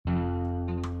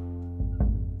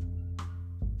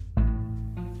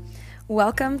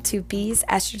Welcome to B's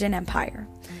Estrogen Empire.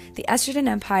 The Estrogen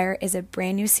Empire is a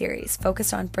brand new series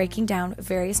focused on breaking down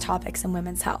various topics in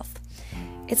women's health.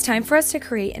 It's time for us to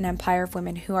create an empire of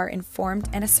women who are informed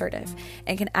and assertive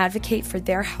and can advocate for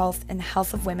their health and the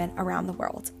health of women around the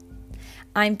world.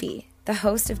 I'm B, the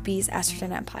host of B's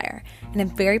Estrogen Empire, and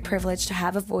I'm very privileged to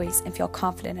have a voice and feel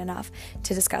confident enough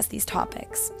to discuss these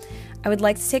topics. I would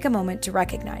like to take a moment to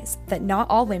recognize that not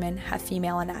all women have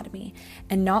female anatomy,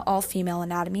 and not all female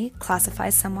anatomy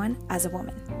classifies someone as a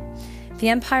woman. The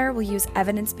Empire will use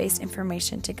evidence-based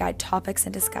information to guide topics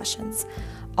and discussions.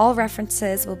 All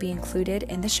references will be included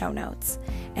in the show notes,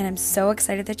 and I'm so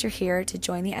excited that you're here to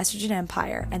join the Estrogen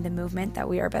Empire and the movement that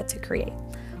we are about to create.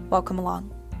 Welcome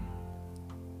along.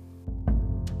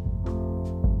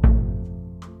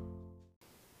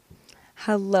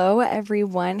 Hello,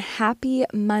 everyone. Happy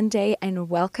Monday and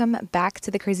welcome back to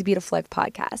the Crazy Beautiful Life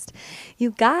podcast. You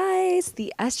guys,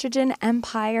 the Estrogen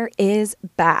Empire is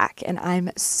back, and I'm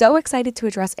so excited to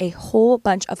address a whole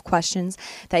bunch of questions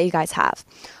that you guys have.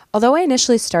 Although I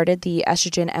initially started the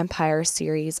Estrogen Empire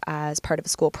series as part of a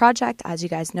school project, as you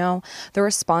guys know, the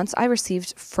response I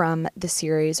received from the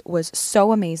series was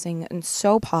so amazing and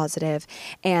so positive,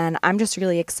 and I'm just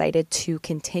really excited to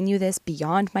continue this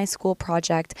beyond my school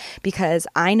project because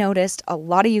I noticed a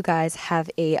lot of you guys have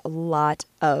a lot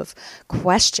of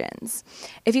questions.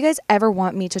 If you guys ever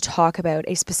want me to talk about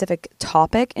a specific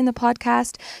topic in the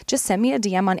podcast, just send me a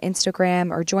DM on Instagram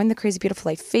or join the Crazy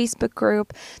Beautiful Life Facebook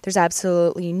group. There's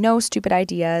absolutely no stupid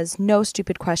ideas, no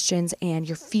stupid questions, and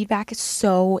your feedback is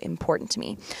so important to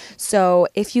me. So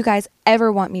if you guys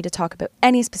ever want me to talk about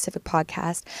any specific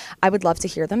podcast, I would love to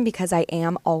hear them because I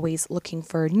am always looking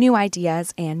for new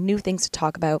ideas and new things to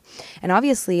talk about. And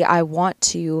obviously, I want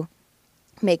to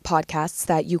make podcasts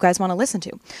that you guys want to listen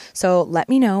to. So let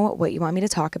me know what you want me to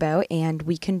talk about and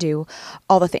we can do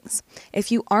all the things.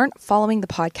 If you aren't following the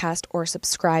podcast or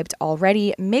subscribed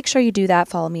already, make sure you do that.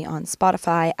 Follow me on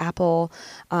Spotify, Apple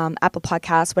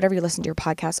Podcasts, whatever you listen to your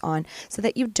podcast on, so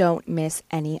that you don't miss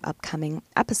any upcoming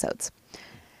episodes.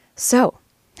 So,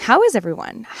 how is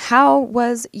everyone? How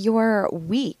was your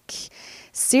week?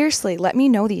 Seriously, let me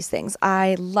know these things.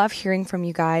 I love hearing from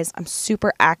you guys. I'm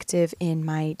super active in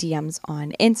my DMs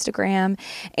on Instagram,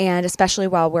 and especially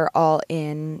while we're all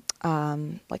in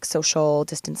like social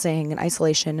distancing and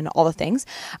isolation and all the things,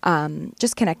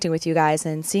 just connecting with you guys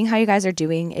and seeing how you guys are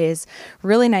doing is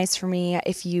really nice for me.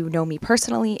 If you know me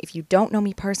personally, if you don't know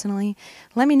me personally,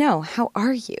 let me know. How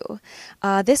are you?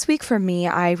 This week for me,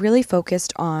 I really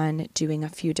focused on doing a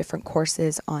few different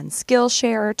courses on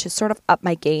Skillshare to sort of up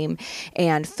my game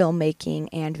and filmmaking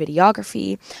and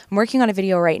videography. I'm working on a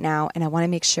video right now and I want to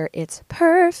make sure it's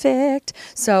perfect.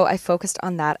 So I focused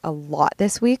on that a lot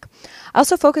this week. I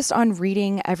also focused on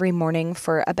reading every morning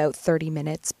for about 30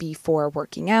 minutes before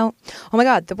working out. Oh my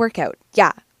God, the workout.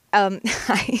 Yeah.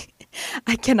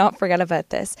 I cannot forget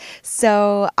about this.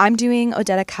 So I'm doing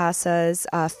Odetta Casa's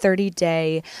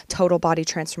 30-day total body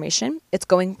transformation. It's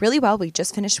going really well. We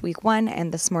just finished week 1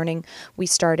 and this morning we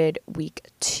started week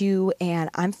 2 and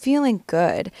I'm feeling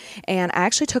good. And I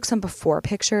actually took some before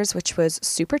pictures, which was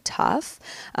super tough.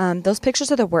 Those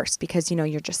pictures are the worst because,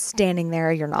 you're just standing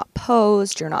there. You're not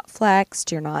posed. You're not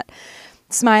flexed. You're not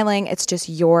smiling. It's just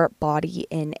your body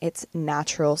in its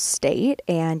natural state.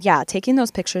 And yeah, taking those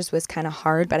pictures was kind of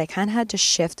hard, but I kind of had to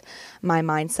shift my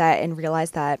mindset and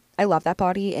realize that I love that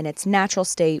body in its natural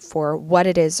state for what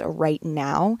it is right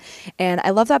now. And I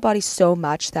love that body so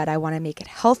much that I want to make it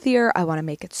healthier. I want to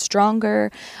make it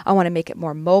stronger. I want to make it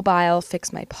more mobile,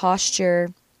 fix my posture,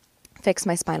 fix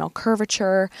my spinal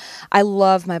curvature. I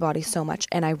love my body so much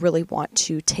and I really want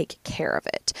to take care of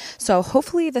it. So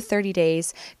hopefully the 30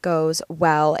 days goes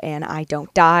well and I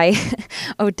don't die.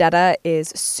 Odetta is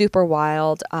super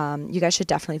wild. You guys should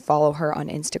definitely follow her on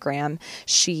Instagram.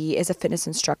 She is a fitness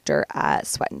instructor at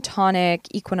Sweat and Tonic,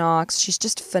 Equinox. She's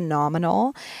just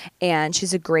phenomenal and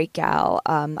she's a great gal.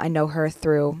 I know her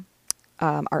through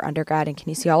our undergrad in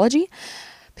kinesiology.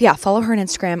 But yeah, follow her on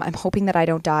Instagram. I'm hoping that I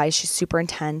don't die. She's super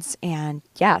intense. And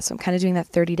yeah, so I'm kind of doing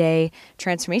that 30-day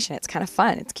transformation. It's kind of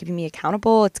fun. It's keeping me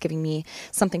accountable. It's giving me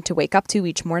something to wake up to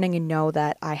each morning and know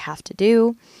that I have to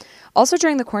do. Also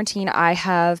during the quarantine, I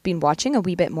have been watching a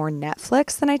wee bit more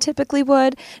Netflix than I typically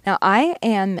would. Now, I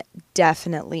am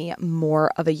definitely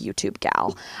more of a YouTube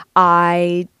gal.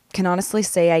 I can honestly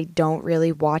say I don't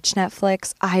really watch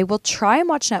Netflix. I will try and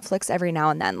watch Netflix every now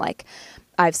and then, like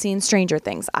I've seen Stranger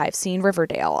Things, I've seen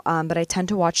Riverdale, but I tend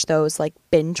to watch those, like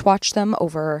binge watch them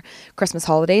over Christmas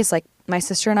holidays. Like my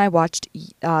sister and I watched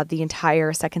the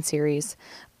entire second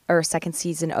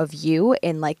season of You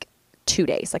in like 2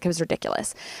 days. Like it was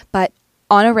ridiculous. But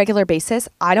on a regular basis,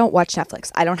 I don't watch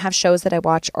Netflix. I don't have shows that I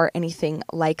watch or anything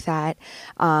like that.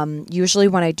 Usually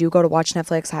when I do go to watch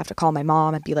Netflix, I have to call my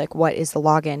mom and be like, what is the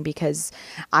login? Because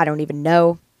I don't even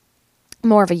know.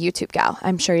 More of a YouTube gal.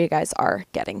 I'm sure you guys are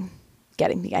getting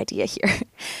the idea here.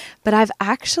 But I've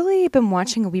actually been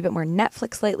watching a wee bit more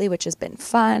Netflix lately, which has been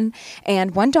fun.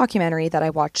 And one documentary that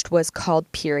I watched was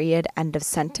called Period, End of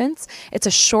Sentence. It's a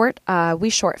short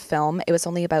film. It was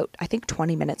only about, I think,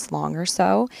 20 minutes long or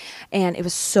so. And it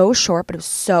was so short, but it was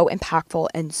so impactful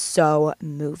and so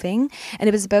moving. And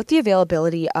it was about the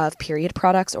availability of period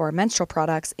products or menstrual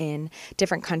products in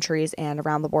different countries and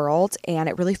around the world. And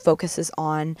it really focuses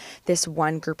on this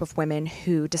one group of women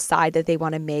who decide that they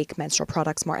want to make menstrual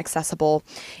products more accessible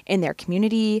in their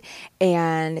community.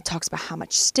 And it talks about how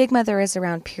much stigma there is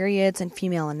around periods and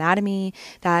female anatomy,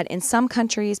 that in some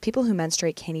countries, people who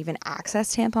menstruate can't even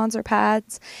access tampons or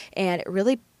pads. And it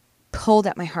really pulled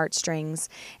at my heartstrings.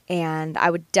 And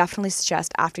I would definitely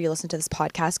suggest, after you listen to this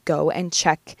podcast, go and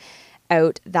check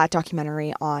out that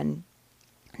documentary on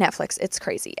Netflix. It's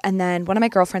crazy. And then one of my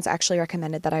girlfriends actually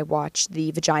recommended that I watch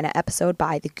the Vagina episode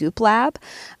by the Goop Lab.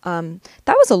 That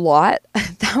was a lot.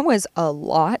 That was a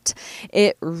lot.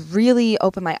 It really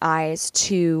opened my eyes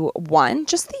to, one,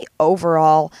 just the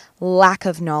overall lack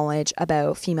of knowledge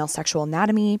about female sexual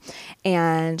anatomy,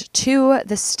 and two,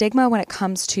 the stigma when it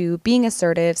comes to being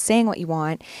assertive, saying what you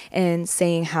want, and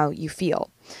saying how you feel.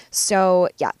 So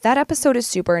yeah, that episode is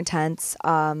super intense.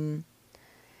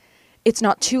 It's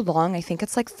not too long. I think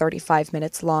it's like 35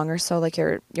 minutes long or so, like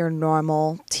your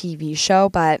normal TV show,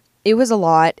 but it was a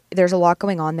lot. There's a lot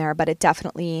going on there, but it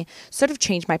definitely sort of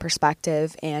changed my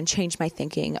perspective and changed my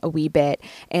thinking a wee bit,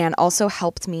 and also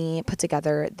helped me put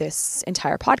together this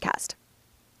entire podcast.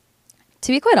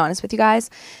 To be quite honest with you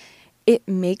guys, it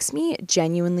makes me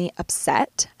genuinely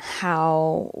upset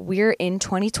how we're in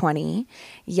 2020,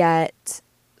 yet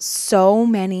so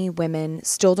many women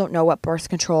still don't know what birth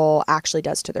control actually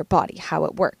does to their body, how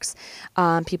it works.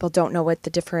 People don't know what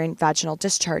the different vaginal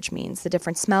discharge means, the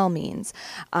different smell means.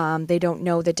 They don't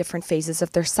know the different phases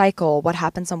of their cycle, what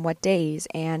happens on what days,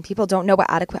 and people don't know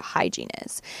what adequate hygiene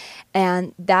is.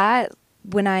 And that,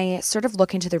 when I sort of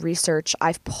look into the research,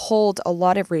 I've pulled a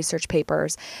lot of research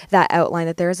papers that outline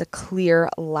that there is a clear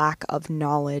lack of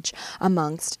knowledge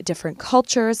amongst different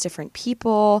cultures, different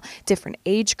people, different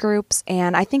age groups.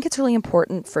 And I think it's really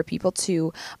important for people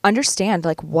to understand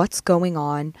like what's going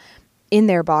on in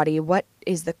their body, what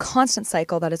is the constant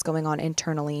cycle that is going on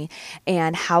internally,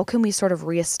 and how can we sort of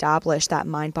reestablish that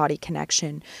mind-body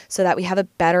connection so that we have a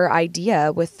better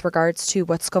idea with regards to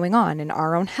what's going on in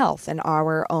our own health and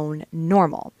our own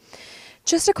normal.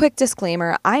 Just a quick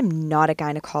disclaimer, I'm not a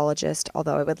gynecologist,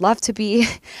 although I would love to be.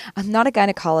 I'm not a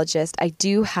gynecologist. I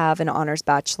do have an honors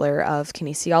bachelor of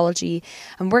kinesiology.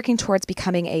 I'm working towards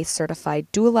becoming a certified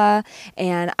doula,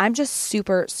 and I'm just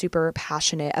super, super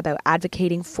passionate about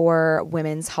advocating for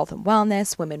women's health and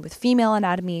wellness, women with female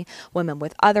anatomy, women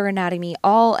with other anatomy,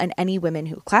 all and any women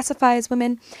who classify as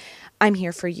women. I'm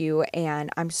here for you, and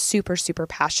I'm super, super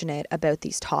passionate about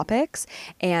these topics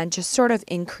and just sort of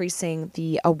increasing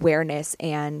the awareness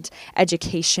and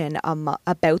education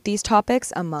about these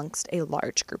topics amongst a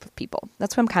large group of people.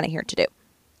 That's what I'm kind of here to do.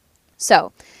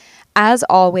 So, as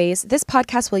always, this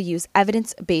podcast will use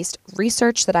evidence-based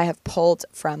research that I have pulled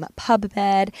from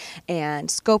PubMed and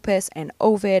Scopus and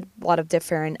Ovid, a lot of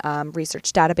different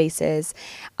research databases.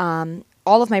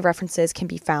 All of my references can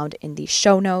be found in the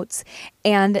show notes,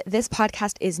 and this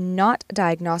podcast is not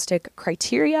diagnostic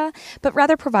criteria, but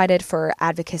rather provided for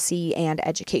advocacy and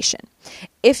education.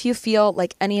 If you feel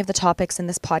like any of the topics in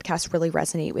this podcast really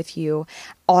resonate with you,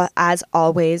 as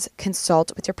always,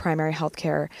 consult with your primary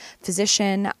healthcare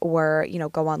physician, or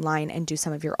go online and do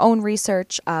some of your own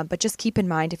research. But just keep in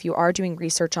mind, if you are doing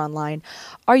research online,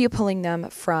 are you pulling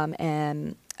them from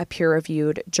a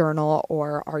peer-reviewed journal,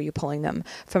 or are you pulling them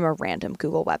from a random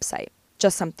Google website?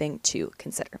 Just something to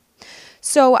consider.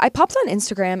 So I popped on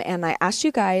Instagram and I asked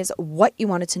you guys what you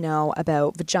wanted to know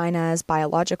about vaginas,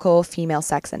 biological, female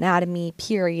sex anatomy,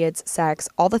 periods, sex,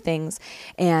 all the things.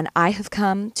 And I have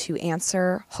come to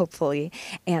hopefully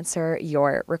answer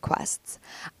your requests.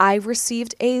 I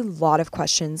received a lot of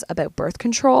questions about birth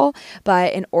control,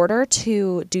 but in order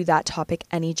to do that topic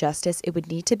any justice, it would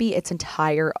need to be its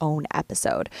entire own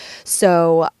episode.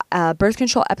 So a birth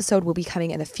control episode will be coming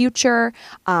in the future.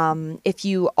 If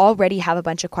you already have a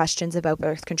bunch of questions about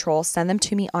birth control, send them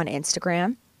to me on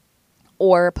Instagram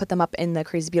or put them up in the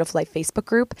Crazy Beautiful Life Facebook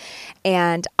group,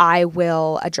 and I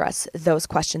will address those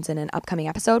questions in an upcoming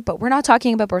episode. But we're not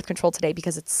talking about birth control today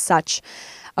because it's such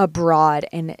a broad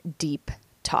and deep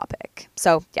topic.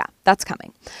 So yeah, that's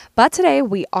coming. But today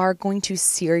we are going to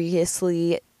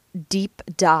seriously deep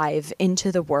dive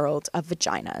into the world of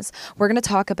vaginas. We're going to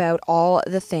talk about all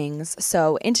the things.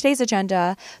 So in today's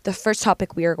agenda, the first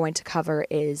topic we are going to cover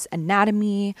is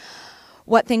anatomy,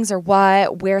 what things are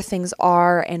what, where things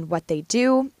are, and what they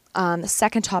do. The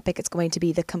second topic is going to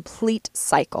be the complete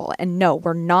cycle. And no,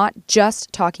 we're not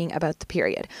just talking about the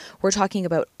period. We're talking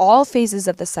about all phases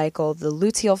of the cycle, the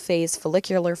luteal phase,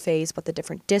 follicular phase, what the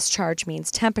different discharge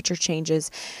means, temperature changes,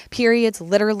 periods,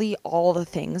 literally all the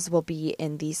things will be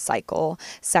in the cycle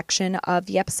section of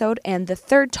the episode. And the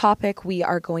third topic we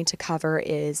are going to cover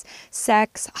is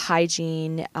sex,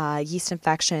 hygiene, yeast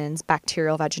infections,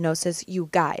 bacterial vaginosis. You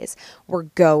guys, we're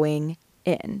going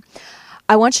in.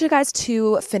 I want you guys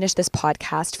to finish this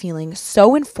podcast feeling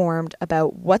so informed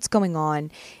about what's going on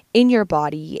in your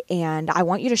body, and I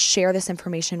want you to share this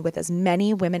information with as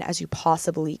many women as you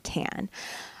possibly can.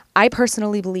 I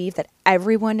personally believe that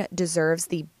everyone deserves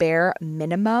the bare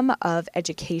minimum of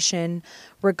education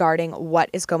regarding what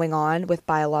is going on with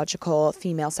biological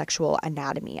female sexual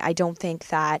anatomy. I don't think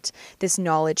that this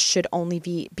knowledge should only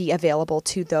be available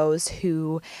to those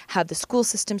who have the school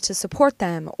systems to support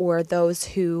them or those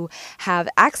who have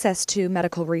access to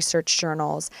medical research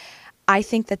journals. I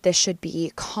think that this should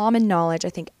be common knowledge. I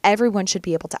think everyone should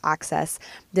be able to access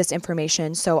this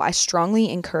information. So I strongly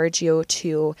encourage you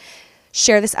to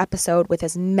share this episode with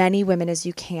as many women as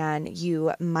you can.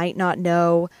 You might not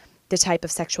know the type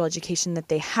of sexual education that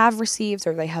they have received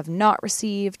or they have not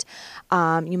received.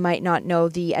 You might not know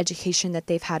the education that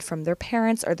they've had from their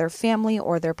parents or their family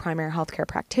or their primary healthcare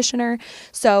practitioner.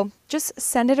 So just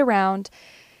send it around,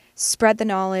 spread the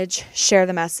knowledge, share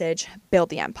the message, build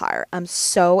the empire. I'm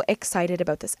so excited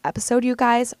about this episode, you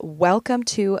guys. Welcome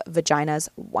to Vaginas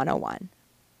 101.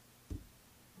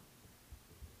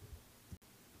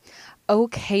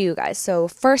 Okay, you guys, so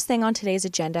first thing on today's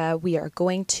agenda, we are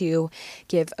going to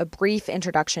give a brief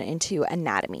introduction into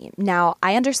anatomy. Now,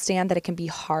 I understand that it can be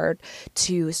hard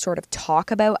to sort of talk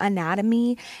about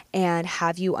anatomy and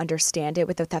have you understand it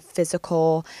without that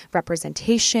physical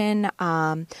representation, but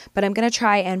I'm going to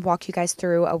try and walk you guys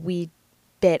through a wee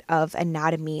bit of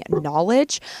anatomy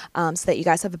knowledge so that you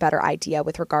guys have a better idea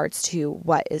with regards to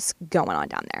what is going on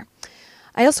down there.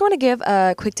 I also want to give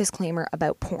a quick disclaimer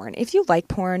about porn. If you like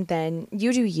porn, then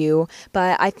you do you,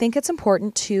 but I think it's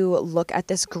important to look at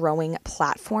this growing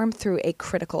platform through a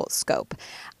critical scope.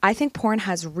 I think porn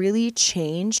has really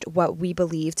changed what we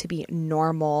believe to be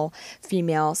normal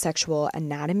female sexual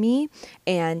anatomy,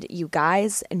 and you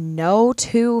guys, no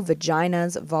two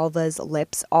vaginas, vulvas,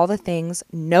 lips, all the things,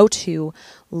 no two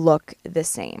look the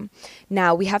same.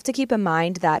 Now, we have to keep in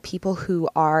mind that people who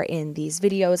are in these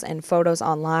videos and photos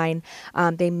online,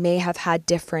 they may have had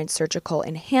different surgical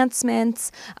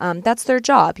enhancements. That's their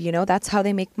job, that's how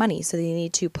they make money. So they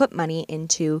need to put money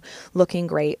into looking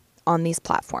great on these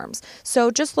platforms.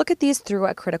 So just look at these through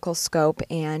a critical scope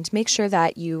and make sure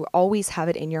that you always have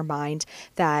it in your mind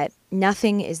that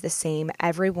nothing is the same.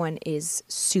 Everyone is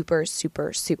super,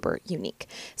 super, super unique.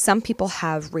 Some people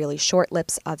have really short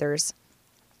lips, others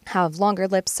have longer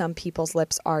lips. Some people's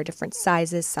lips are different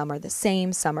sizes. Some are the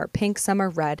same. Some are pink. Some are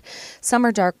red. Some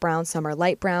are dark brown. Some are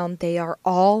light brown. They are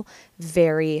all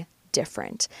very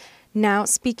different. Now,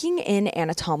 speaking in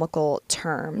anatomical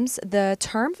terms, the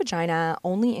term vagina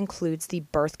only includes the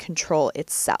birth control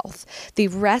itself. The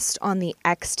rest on the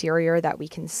exterior that we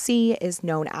can see is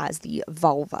known as the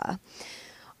vulva.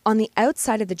 On the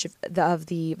outside of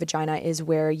the vagina is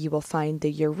where you will find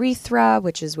the urethra,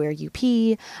 which is where you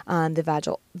pee,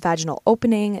 the vaginal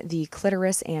opening, the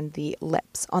clitoris, and the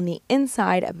lips. On the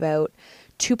inside, about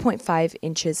 2.5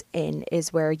 inches in,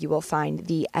 is where you will find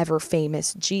the ever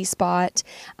famous G-spot.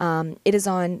 It is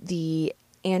on the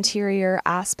anterior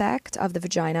aspect of the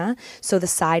vagina, so the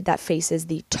side that faces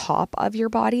the top of your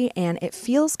body, and it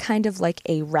feels kind of like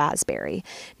a raspberry.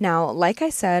 Now, like I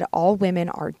said, all women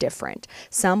are different.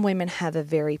 Some women have a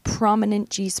very prominent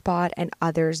G-spot and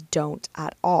others don't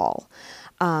at all.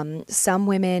 Some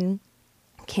women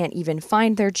can't even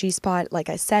find their G-spot. Like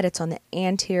I said, it's on the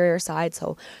anterior side,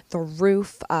 so the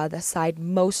roof, the side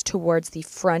most towards the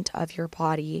front of your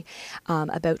body,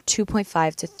 about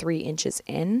 2.5 to 3 inches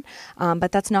in.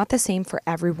 But that's not the same for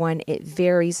everyone. It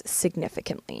varies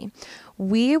significantly.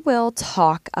 We will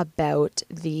talk about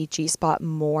the G-spot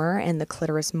more and the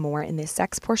clitoris more in the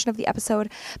sex portion of the episode,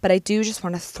 but I do just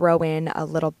want to throw in a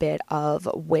little bit of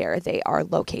where they are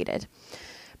located.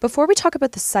 Before we talk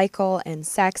about the cycle and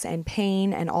sex and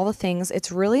pain and all the things,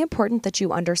 it's really important that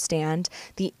you understand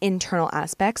the internal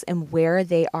aspects and where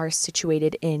they are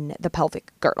situated in the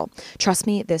pelvic girdle. Trust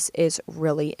me, this is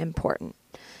really important.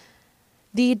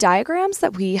 The diagrams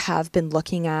that we have been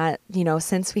looking at,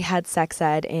 since we had sex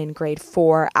ed in grade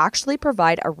 4 actually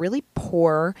provide a really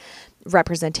poor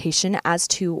representation as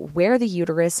to where the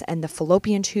uterus and the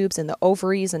fallopian tubes and the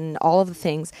ovaries and all of the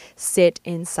things sit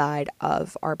inside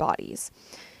of our bodies.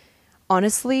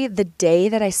 Honestly, the day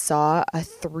that I saw a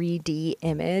 3D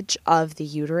image of the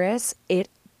uterus, it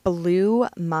blew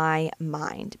my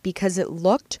mind because it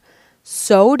looked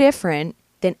so different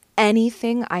than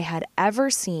anything I had ever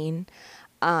seen.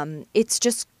 It's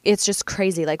just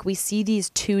crazy. Like, we see these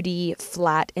 2D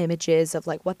flat images of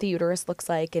like what the uterus looks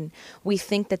like, and we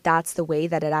think that that's the way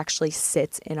that it actually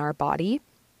sits in our body.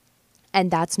 And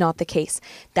that's not the case.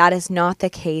 That is not the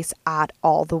case at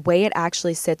all. The way it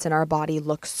actually sits in our body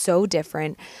looks so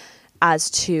different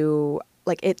as to,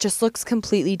 like, it just looks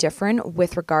completely different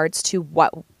with regards to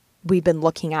what we've been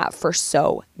looking at for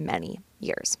so many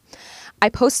years. I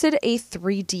posted a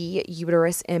 3D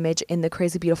uterus image in the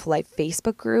Crazy Beautiful Life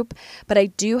Facebook group, but I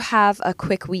do have a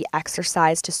quick wee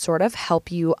exercise to sort of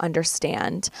help you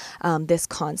understand this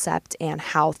concept and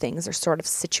how things are sort of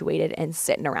situated and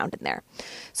sitting around in there.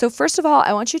 So first of all,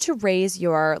 I want you to raise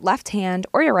your left hand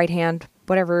or your right hand,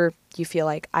 whatever you feel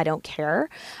like, I don't care.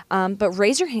 But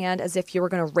raise your hand as if you were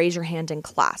going to raise your hand in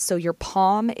class. So your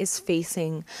palm is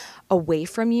facing away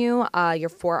from you. Your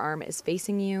forearm is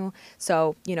facing you.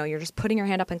 So, you're just putting your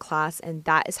hand up in class, and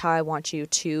that is how I want you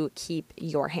to keep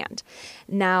your hand.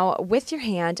 Now, with your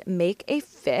hand, make a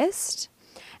fist.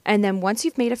 And then once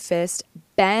you've made a fist,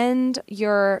 bend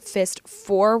your fist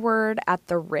forward at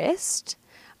the wrist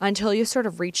until you sort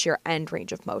of reach your end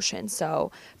range of motion.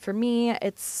 So for me,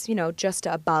 it's, just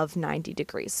above 90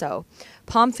 degrees. So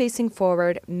palm facing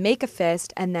forward, make a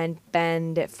fist, and then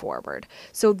bend it forward.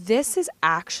 So this is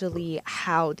actually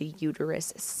how the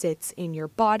uterus sits in your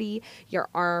body, your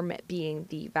arm being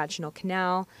the vaginal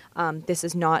canal. This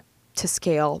is not to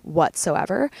scale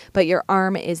whatsoever, but your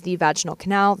arm is the vaginal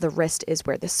canal, the wrist is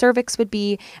where the cervix would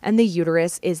be, and the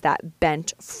uterus is that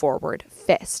bent forward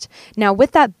fist. Now,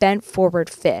 with that bent forward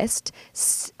fist,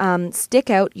 stick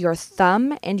out your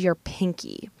thumb and your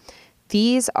pinky.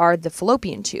 These are the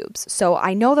fallopian tubes. So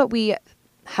I know that we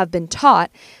have been taught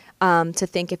to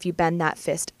think if you bend that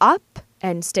fist up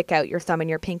and stick out your thumb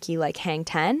and your pinky like hang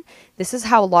 10. This is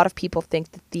how a lot of people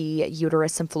think that the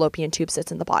uterus and fallopian tube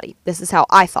sits in the body. This is how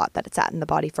I thought that it sat in the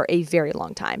body for a very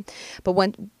long time. But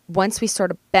once we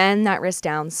sort of bend that wrist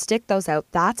down, stick those out,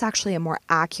 that's actually a more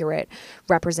accurate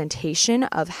representation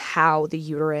of how the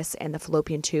uterus and the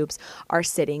fallopian tubes are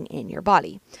sitting in your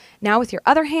body. Now with your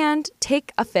other hand,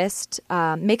 take a fist,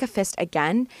 make a fist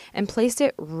again, and place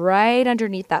it right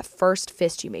underneath that first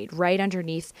fist you made, right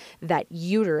underneath that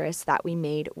uterus that we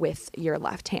made with your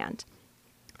left hand.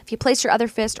 If you place your other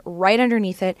fist right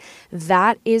underneath it,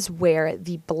 that is where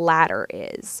the bladder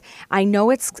is. I know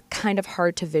it's kind of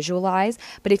hard to visualize,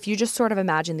 but if you just sort of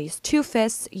imagine these two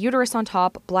fists, uterus on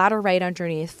top, bladder right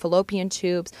underneath, fallopian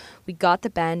tubes, we got the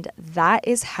bend, that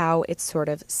is how it sort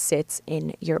of sits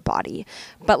in your body.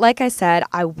 But like I said,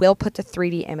 I will put the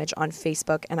 3D image on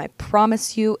Facebook, and I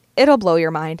promise you it'll blow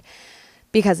your mind.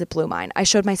 Because it blew mine. I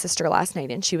showed my sister last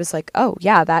night and she was like, oh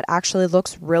yeah, that actually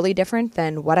looks really different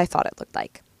than what I thought it looked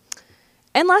like.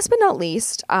 And last but not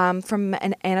least, from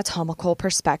an anatomical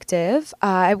perspective,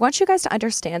 I want you guys to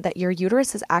understand that your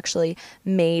uterus is actually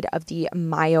made of the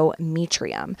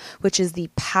myometrium, which is the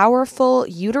powerful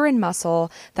uterine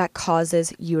muscle that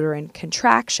causes uterine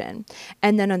contraction.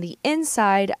 And then on the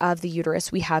inside of the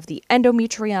uterus, we have the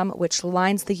endometrium, which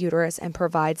lines the uterus and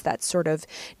provides that sort of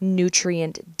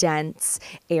nutrient-dense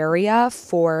area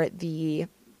for the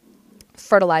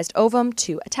fertilized ovum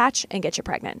to attach and get you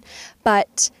pregnant.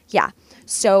 But yeah,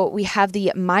 so we have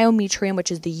the myometrium,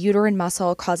 which is the uterine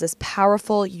muscle, causes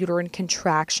powerful uterine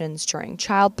contractions during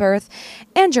childbirth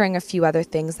and during a few other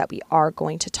things that we are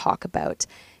going to talk about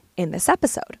in this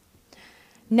episode.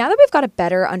 Now that we've got a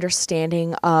better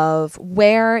understanding of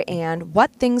where and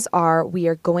what things are, we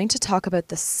are going to talk about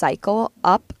the cycle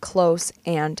up close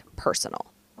and personal.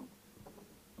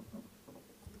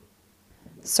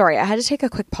 Sorry, I had to take a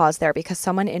quick pause there because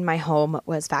someone in my home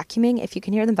was vacuuming. If you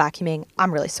can hear them vacuuming,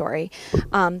 I'm really sorry.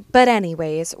 But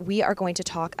anyways, we are going to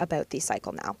talk about the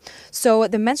cycle now. So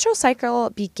the menstrual cycle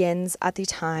begins at the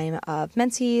time of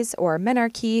menses or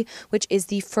menarche, which is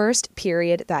the first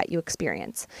period that you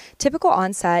experience. Typical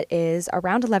onset is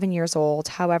around 11 years old.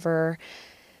 However,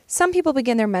 some people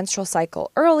begin their menstrual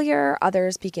cycle earlier,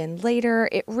 others begin later.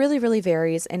 It really, really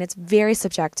varies, and it's very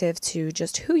subjective to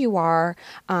just who you are,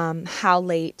 how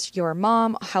late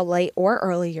or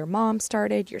early your mom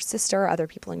started, your sister, other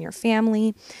people in your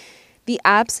family. The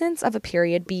absence of a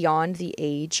period beyond the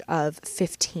age of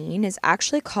 15 is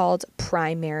actually called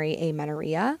primary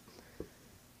amenorrhea.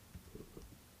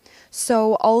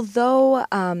 So although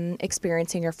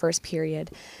experiencing your first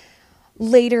period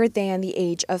later than the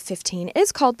age of 15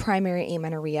 is called primary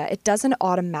amenorrhea, it doesn't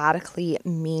automatically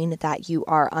mean that you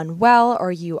are unwell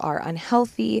or you are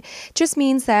unhealthy. It just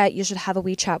means that you should have a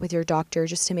wee chat with your doctor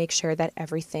just to make sure that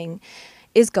everything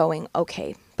is going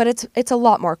okay. But it's a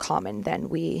lot more common than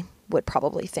we would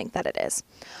probably think that it is.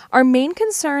 Our main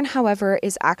concern, however,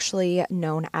 is actually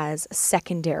known as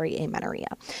secondary amenorrhea.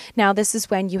 Now, this is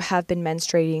when you have been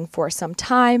menstruating for some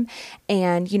time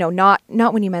and, not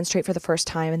when you menstruate for the first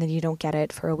time and then you don't get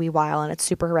it for a wee while and it's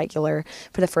super irregular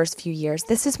for the first few years.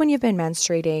 This is when you've been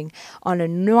menstruating on a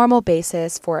normal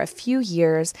basis for a few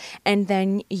years and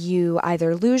then you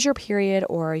either lose your period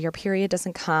or your period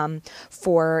doesn't come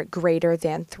for greater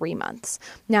than 3 months.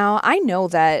 Now, I know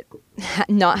that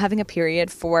not having a period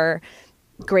for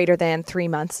greater than 3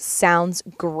 months sounds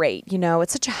great.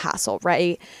 It's such a hassle,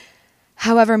 right?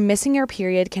 However, missing your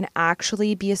period can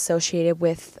actually be associated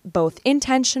with both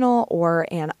intentional or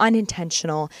an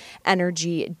unintentional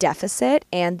energy deficit,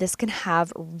 and this can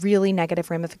have really negative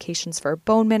ramifications for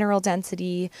bone mineral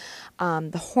density,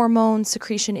 the hormone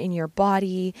secretion in your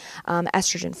body,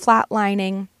 estrogen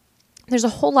flatlining. There's a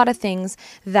whole lot of things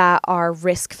that are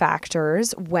risk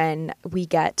factors when we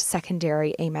get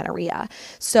secondary amenorrhea.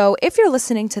 So if you're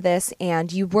listening to this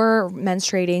and you were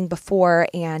menstruating before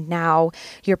and now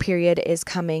your period is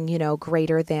coming,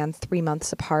 greater than 3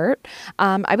 months apart,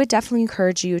 I would definitely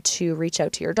encourage you to reach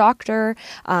out to your doctor.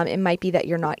 It might be that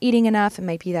you're not eating enough. It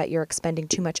might be that you're expending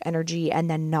too much energy and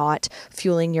then not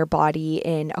fueling your body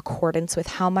in accordance with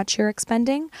how much you're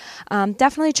expending.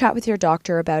 Definitely chat with your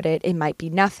doctor about it. It might be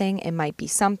nothing. It might be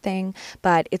something,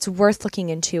 but it's worth looking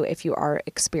into if you are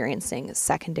experiencing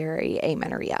secondary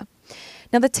amenorrhea.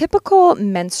 Now, the typical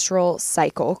menstrual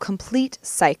cycle, complete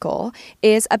cycle,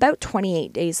 is about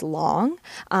 28 days long.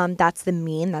 That's the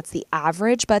mean, that's the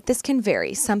average, but this can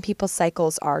vary. Some people's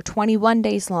cycles are 21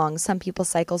 days long. Some people's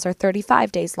cycles are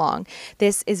 35 days long.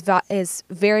 This is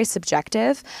very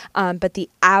subjective, but the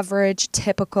average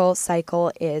typical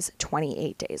cycle is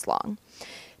 28 days long.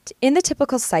 In the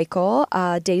typical cycle,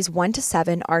 days 1 to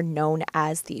 7 are known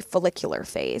as the follicular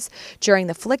phase. During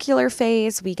the follicular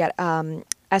phase, we get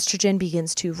estrogen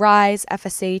begins to rise,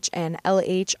 FSH and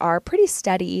LH are pretty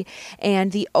steady,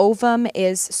 and the ovum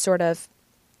is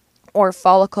or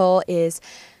follicle is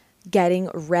getting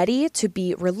ready to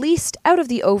be released out of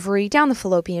the ovary, down the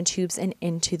fallopian tubes, and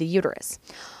into the uterus.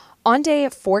 On day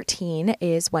 14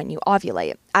 is when you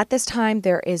ovulate. At this time,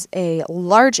 there is a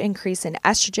large increase in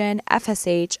estrogen,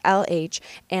 FSH, LH,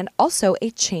 and also a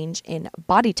change in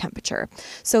body temperature.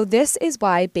 So this is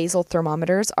why basal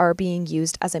thermometers are being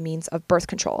used as a means of birth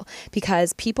control,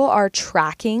 because people are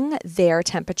tracking their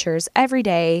temperatures every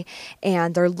day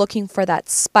and they're looking for that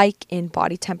spike in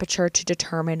body temperature to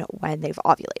determine when they've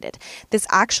ovulated. This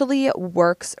actually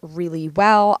works really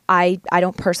well. I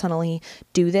don't personally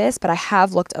do this, but I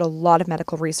have looked at a lot of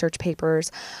medical research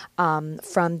papers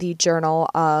from the Journal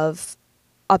of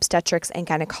Obstetrics and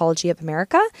Gynecology of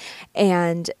America,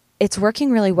 and it's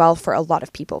working really well for a lot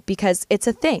of people because it's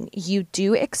a thing. You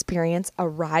do experience a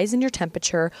rise in your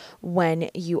temperature when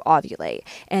you ovulate.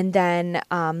 And then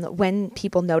when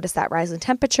people notice that rise in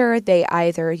temperature, they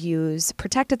either use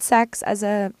protected sex as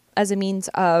a means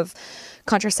of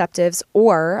contraceptives,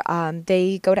 or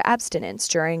they go to abstinence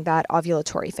during that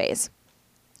ovulatory phase.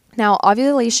 Now,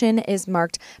 ovulation is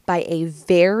marked by a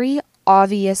very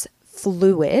obvious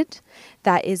fluid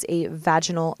that is a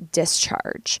vaginal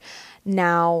discharge.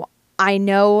 Now, I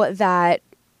know that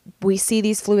we see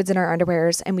these fluids in our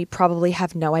underwears and we probably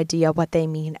have no idea what they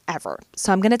mean ever.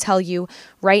 So I'm going to tell you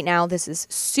right now, this is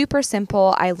super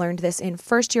simple. I learned this in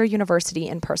first year university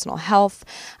in personal health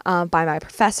by my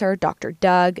professor, Dr.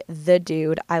 Doug, the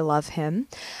dude. I love him.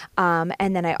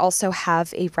 And then I also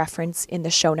have a reference in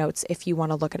the show notes if you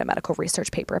want to look at a medical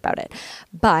research paper about it.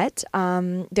 But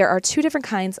there are two different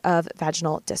kinds of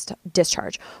vaginal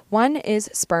discharge. One is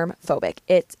sperm phobic.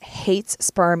 It hates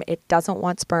sperm. It doesn't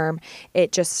want sperm.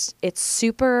 It's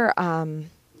super,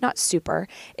 not super,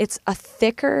 it's a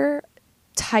thicker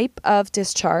type of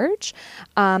discharge.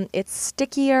 It's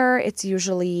stickier. It's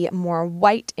usually more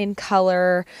white in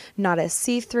color, not as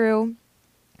see-through.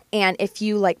 And if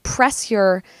you press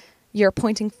your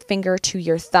pointing finger to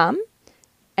your thumb,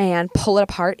 and pull it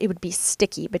apart, it would be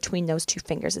sticky between those two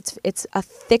fingers. It's a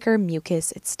thicker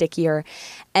mucus, it's stickier,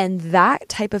 and that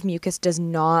type of mucus does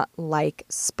not like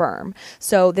sperm.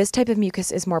 So this type of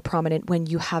mucus is more prominent when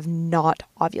you have not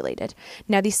ovulated.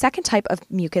 Now, the second type of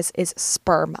mucus is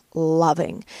sperm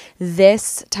loving.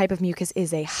 This type of mucus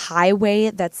is a highway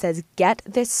that says, get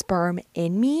this sperm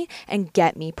in me and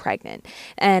get me pregnant.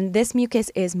 And this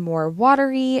mucus is more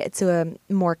watery, it's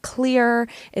more clear,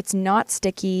 it's not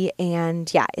sticky,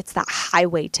 and yeah, it's that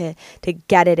highway to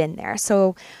get it in there.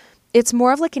 So it's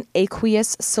more of like an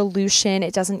aqueous solution.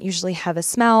 It doesn't usually have a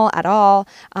smell at all,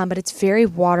 but it's very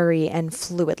watery and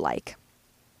fluid-like.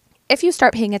 If you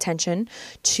start paying attention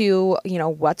to,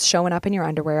 what's showing up in your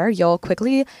underwear, you'll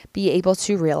quickly be able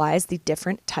to realize the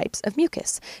different types of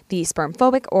mucus, the sperm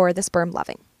phobic or the sperm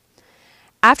loving.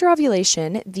 After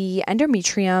ovulation, the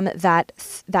endometrium,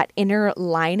 that inner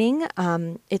lining,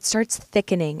 it starts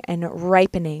thickening and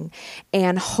ripening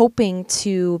and hoping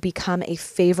to become a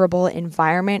favorable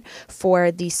environment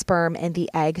for the sperm and the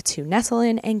egg to nestle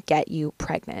in and get you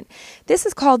pregnant. This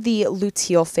is called the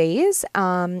luteal phase,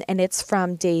 and it's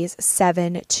from days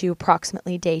 7 to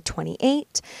approximately day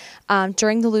 28.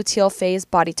 During the luteal phase,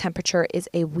 body temperature is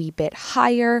a wee bit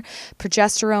higher,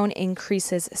 progesterone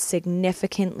increases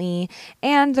significantly,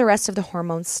 and the rest of the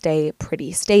hormones stay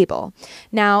pretty stable.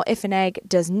 Now, if an egg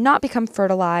does not become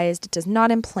fertilized, does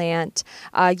not implant,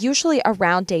 usually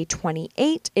around day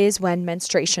 28 is when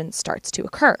menstruation starts to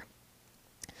occur.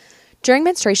 During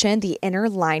menstruation, the inner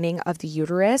lining of the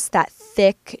uterus, that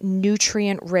thick,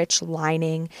 nutrient-rich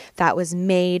lining that was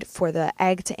made for the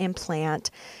egg to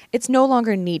implant, it's no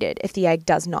longer needed if the egg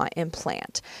does not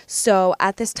implant. So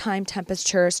at this time,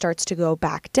 temperature starts to go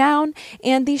back down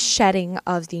and the shedding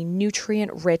of the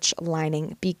nutrient-rich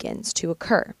lining begins to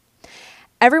occur.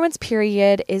 Everyone's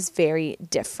period is very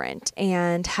different,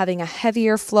 and having a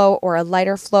heavier flow or a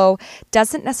lighter flow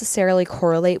doesn't necessarily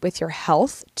correlate with your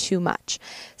health too much.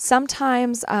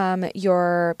 Sometimes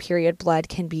your period blood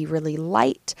can be really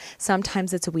light,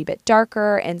 sometimes it's a wee bit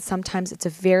darker, and sometimes it's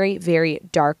a very, very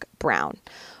dark brown.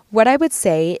 What I would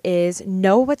say is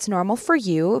know what's normal for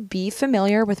you, be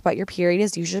familiar with what your period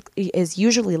is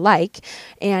usually like,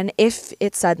 and if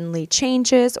it suddenly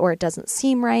changes or it doesn't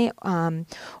seem right,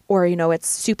 or it's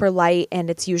super light and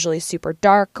it's usually super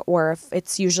dark, or if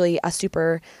it's usually a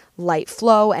super light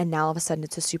flow and now all of a sudden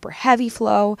it's a super heavy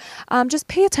flow, just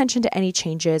pay attention to any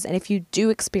changes. And if you do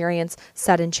experience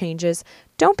sudden changes,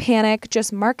 don't panic,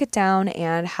 just mark it down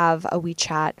and have a wee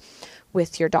chat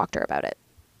with your doctor about it.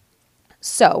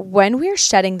 So when we're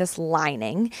shedding this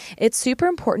lining, it's super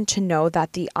important to know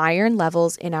that the iron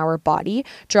levels in our body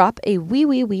drop a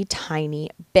wee tiny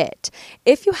bit.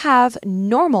 If you have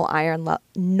normal iron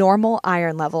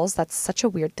levels, that's such a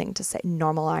weird thing to say,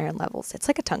 normal iron levels. It's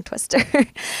like a tongue twister.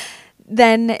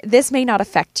 Then this may not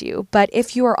affect you. But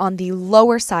if you are on the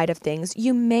lower side of things,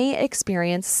 you may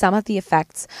experience some of the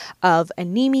effects of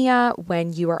anemia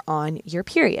when you are on your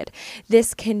period.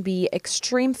 This can be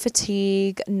extreme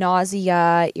fatigue,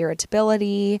 nausea,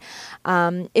 irritability.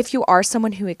 If you are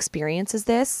someone who experiences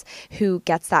this, who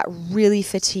gets that really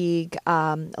fatigue,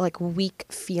 like weak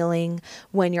feeling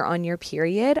when you're on your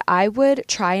period, I would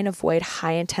try and avoid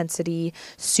high intensity,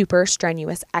 super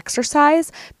strenuous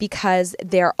exercise, because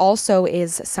there also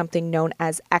is something known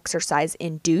as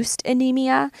exercise-induced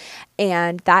anemia,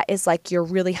 and that is like your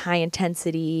really high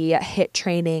intensity HIIT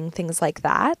training, things like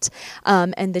that.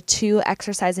 And the two,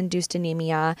 exercise-induced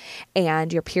anemia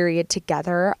and your period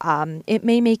together, it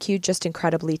may make you just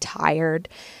incredibly tired.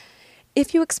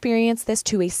 If you experience this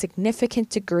to a significant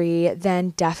degree, then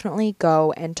definitely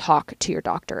go and talk to your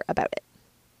doctor about it.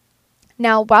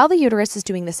 Now, while the uterus is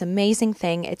doing this amazing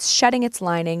thing, it's shedding its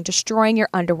lining, destroying your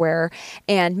underwear,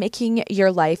 and making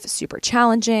your life super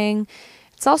challenging,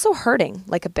 it's also hurting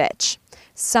like a bitch.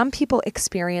 Some people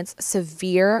experience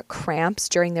severe cramps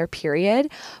during their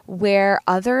period, where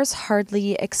others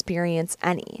hardly experience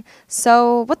any.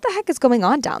 So what the heck is going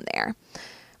on down there?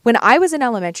 When I was in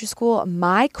elementary school,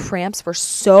 my cramps were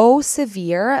so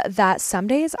severe that some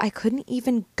days I couldn't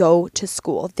even go to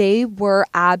school. They were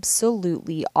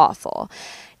absolutely awful.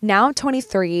 Now I'm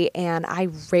 23 and I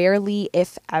rarely,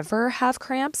 if ever, have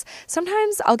cramps.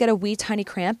 Sometimes I'll get a wee tiny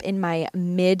cramp in my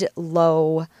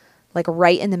mid-low, like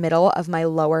right in the middle of my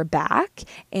lower back,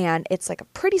 and it's like a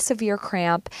pretty severe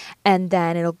cramp, and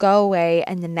then it'll go away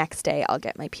and the next day I'll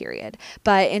get my period.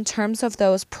 But in terms of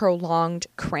those prolonged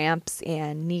cramps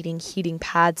and needing heating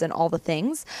pads and all the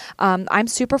things, I'm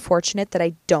super fortunate that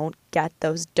I don't get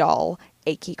those dull,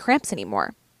 achy cramps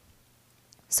anymore.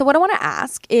 So what I want to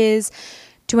ask is,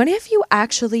 do any of you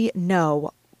actually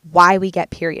know why we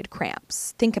get period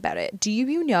cramps. Think about it. Do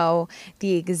you know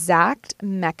the exact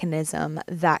mechanism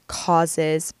that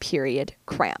causes period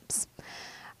cramps?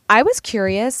 I was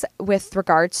curious with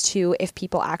regards to if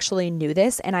people actually knew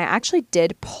this, and I actually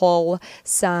did pull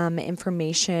some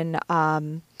information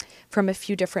from a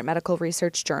few different medical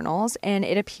research journals, and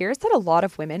it appears that a lot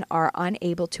of women are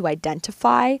unable to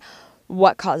identify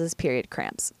what causes period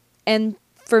cramps. And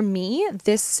for me,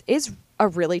 this is a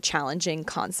really challenging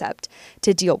concept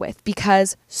to deal with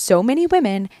because so many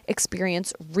women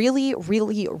experience really,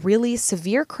 really, really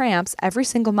severe cramps every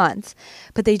single month,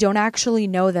 but they don't actually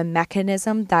know the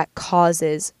mechanism that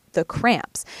causes the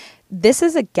cramps. This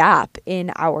is a gap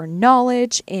in our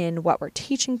knowledge, in what we're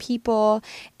teaching people,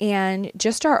 and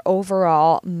just our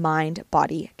overall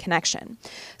mind-body connection.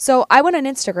 So I went on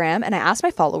Instagram and I asked my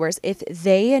followers if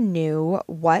they knew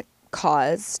what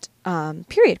caused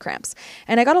period cramps.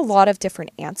 And I got a lot of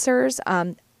different answers.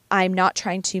 I'm not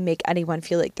trying to make anyone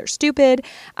feel like they're stupid.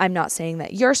 I'm not saying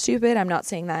that you're stupid. I'm not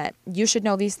saying that you should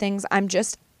know these things. I'm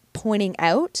just pointing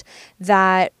out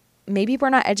that maybe we're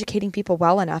not educating people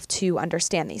well enough to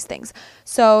understand these things.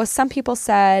 So some people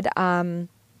said,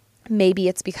 maybe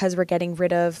it's because we're getting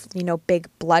rid of, big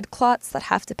blood clots that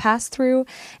have to pass through.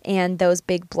 And those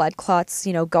big blood clots,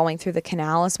 going through the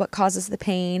canal is what causes the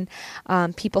pain.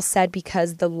 People said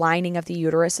because the lining of the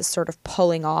uterus is sort of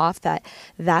pulling off,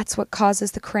 that's what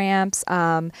causes the cramps.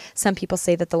 Some people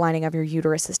say that the lining of your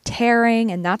uterus is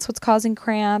tearing and that's what's causing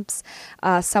cramps.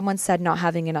 Someone said not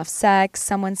having enough sex.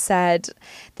 Someone said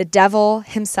the devil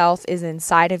himself is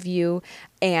inside of you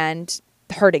and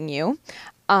hurting you.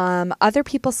 Other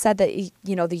people said that,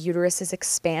 the uterus is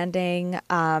expanding,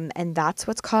 and that's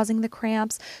what's causing the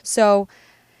cramps. So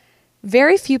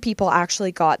very few people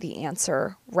actually got the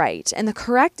answer right. And the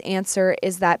correct answer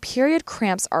is that period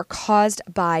cramps are caused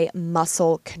by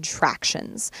muscle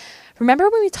contractions. Remember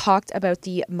when we talked about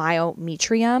the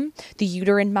myometrium, the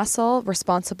uterine muscle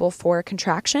responsible for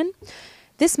contraction?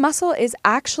 This muscle is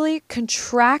actually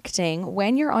contracting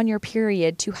when you're on your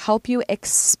period to help you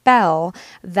expel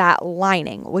that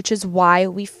lining, which is why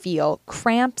we feel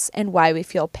cramps and why we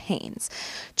feel pains.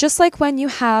 Just like when you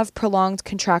have prolonged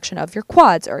contraction of your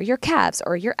quads or your calves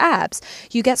or your abs,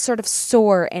 you get sort of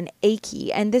sore and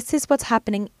achy. And this is what's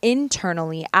happening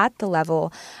internally at the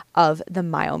level of the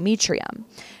myometrium.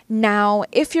 Now,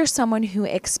 if you're someone who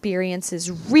experiences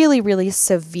really, really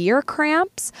severe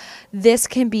cramps, this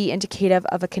can be indicative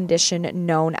of a condition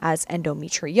known as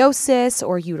endometriosis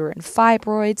or uterine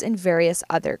fibroids and various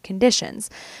other conditions.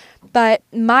 But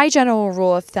my general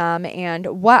rule of thumb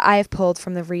and what I've pulled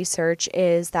from the research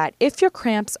is that if your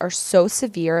cramps are so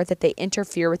severe that they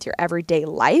interfere with your everyday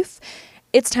life,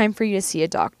 it's time for you to see a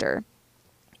doctor.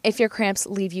 If your cramps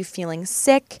leave you feeling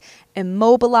sick,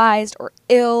 immobilized, or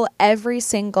ill every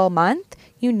single month,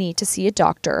 you need to see a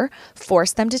doctor,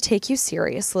 force them to take you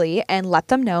seriously, and let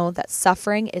them know that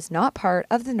suffering is not part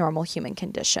of the normal human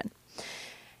condition.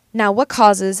 Now, what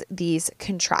causes these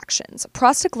contractions?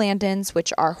 Prostaglandins,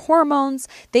 which are hormones,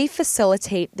 they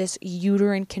facilitate this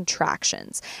uterine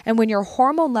contractions. And when your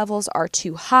hormone levels are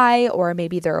too high, or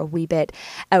maybe they're a wee bit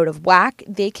out of whack,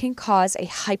 they can cause a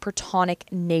hypertonic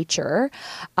nature,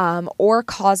 or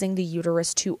causing the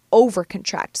uterus to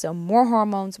overcontract. So more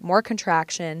hormones, more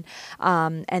contraction,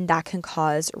 and that can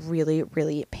cause really,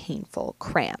 really painful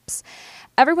cramps.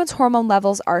 Everyone's hormone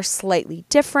levels are slightly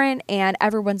different, and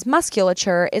everyone's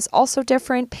musculature is also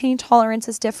different. Pain tolerance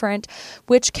is different,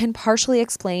 which can partially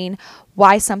explain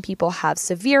why some people have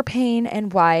severe pain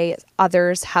and why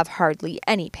others have hardly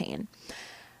any pain.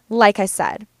 Like I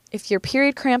said, if your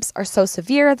period cramps are so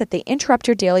severe that they interrupt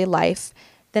your daily life,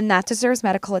 then that deserves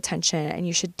medical attention, and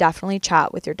you should definitely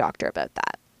chat with your doctor about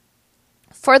that.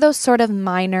 For those sort of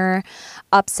minor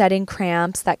upsetting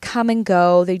cramps that come and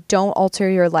go, they don't alter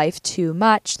your life too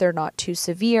much, they're not too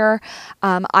severe,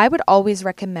 I would always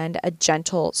recommend a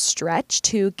gentle stretch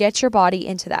to get your body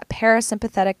into that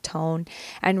parasympathetic tone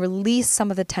and release some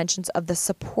of the tensions of the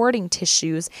supporting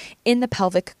tissues in the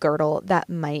pelvic girdle that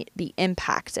might be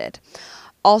impacted.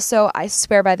 Also, I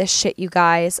swear by this shit, you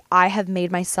guys, I have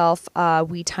made myself a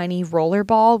wee tiny roller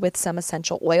ball with some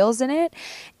essential oils in it,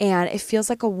 and it feels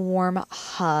like a warm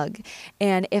hug.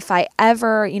 And if I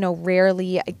ever,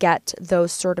 rarely get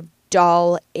those sort of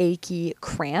dull, achy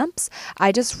cramps,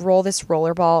 I just roll this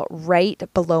roller ball right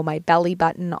below my belly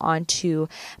button onto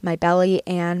my belly,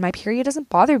 and my period doesn't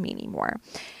bother me anymore.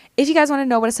 If you guys want to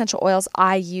know what essential oils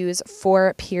I use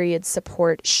for period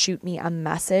support, shoot me a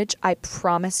message. I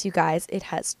promise you guys it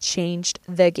has changed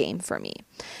the game for me.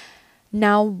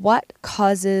 Now, what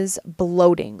causes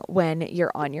bloating when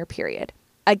you're on your period?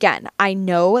 again, I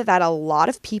know that a lot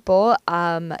of people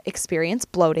experience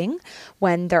bloating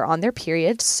when they're on their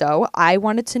period. So I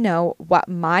wanted to know what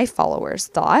my followers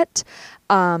thought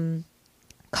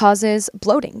causes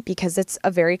bloating, because it's a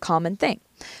very common thing.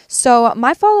 So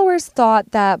my followers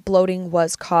thought that bloating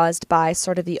was caused by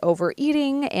sort of the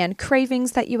overeating and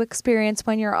cravings that you experience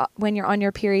when you're on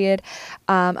your period.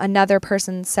 Another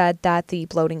person said that the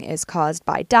bloating is caused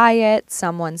by diet.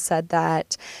 Someone said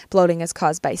that bloating is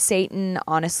caused by Satan.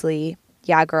 Honestly,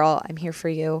 yeah, girl, I'm here for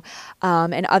you.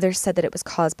 And others said that it was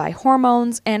caused by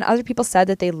hormones, and other people said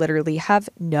that they literally have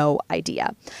no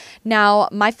idea. Now,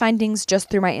 my findings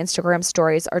just through my Instagram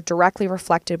stories are directly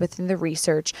reflected within the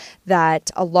research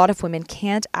that a lot of women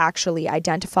can't actually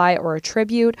identify or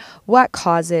attribute what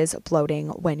causes bloating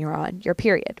when you're on your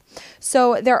period.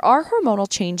 So there are hormonal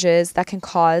changes that can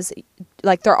cause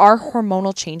there are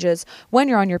hormonal changes when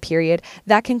you're on your period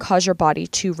that can cause your body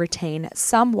to retain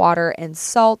some water and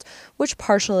salt, which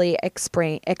partially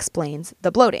explains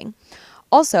the bloating.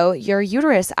 Also, your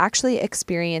uterus actually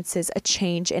experiences a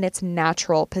change in its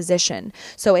natural position.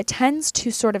 So it tends to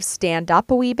sort of stand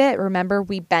up a wee bit. Remember,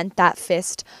 we bent that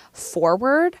fist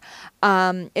forward.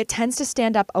 It tends to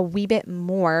stand up a wee bit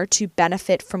more to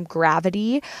benefit from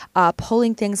gravity,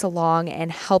 pulling things along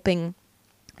and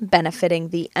benefiting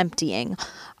the emptying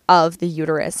of the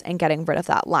uterus and getting rid of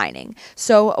that lining.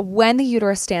 So when the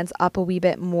uterus stands up a wee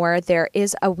bit more, there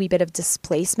is a wee bit of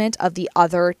displacement of the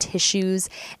other tissues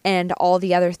and all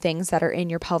the other things that are in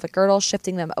your pelvic girdle,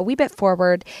 shifting them a wee bit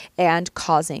forward and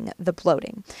causing the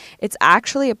bloating. It's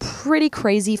actually a pretty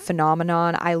crazy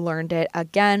phenomenon. I learned it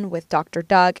again with Dr.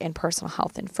 Doug in personal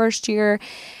health in first year.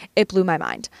 It blew my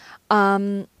mind.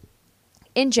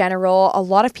 In general, a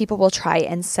lot of people will try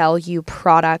and sell you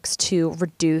products to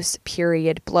reduce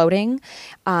period bloating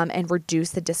and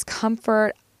reduce the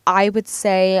discomfort. I would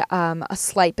say a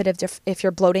slight bit of, if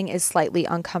your bloating is slightly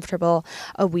uncomfortable,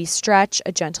 a wee stretch,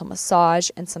 a gentle massage,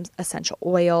 and some essential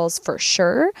oils for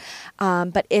sure.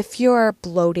 But if your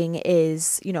bloating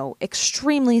is,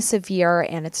 extremely severe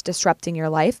and it's disrupting your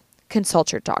life,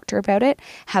 consult your doctor about it,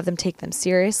 have them take them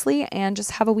seriously, and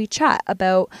just have a wee chat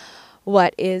about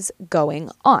what is going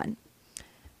on.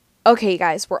 Okay,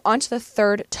 guys, we're on to the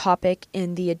third topic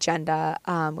in the agenda,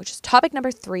 which is topic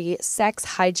number 3, sex,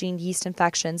 hygiene, yeast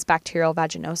infections, bacterial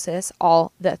vaginosis,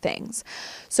 all the things.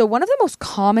 So one of the most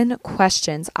common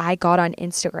questions I got on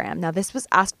Instagram, now this was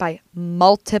asked by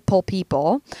multiple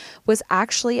people, was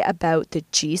actually about the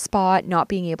G-spot, not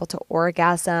being able to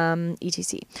orgasm,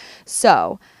 etc.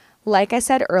 So like I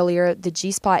said earlier, the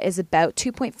G-spot is about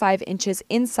 2.5 inches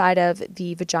inside of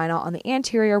the vagina on the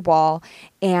anterior wall,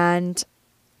 and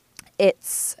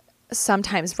it's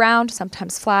sometimes round,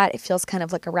 sometimes flat. It feels kind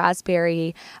of like a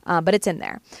raspberry, but it's in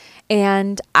there.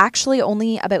 And actually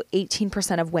only about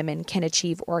 18% of women can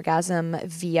achieve orgasm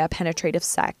via penetrative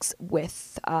sex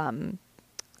with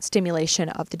stimulation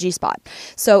of the G-spot.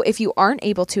 So if you aren't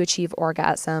able to achieve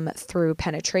orgasm through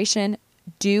penetration,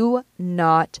 do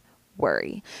not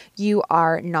worry. You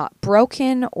are not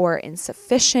broken or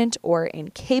insufficient or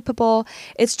incapable.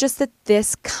 It's just that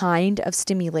this kind of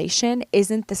stimulation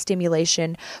isn't the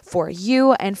stimulation for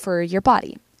you and for your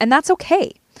body. And that's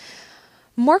okay.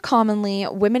 More commonly,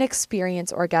 women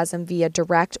experience orgasm via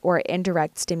direct or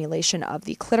indirect stimulation of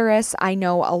the clitoris. I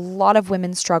know a lot of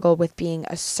women struggle with being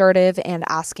assertive and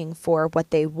asking for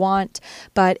what they want,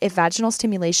 but if vaginal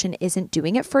stimulation isn't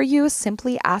doing it for you,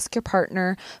 simply ask your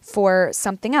partner for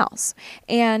something else.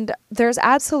 And there's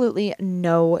absolutely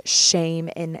no shame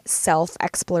in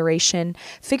self-exploration.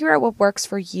 Figure out what works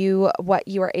for you, what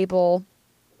you are able.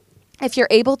 If you're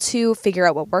able to figure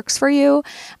out what works for you,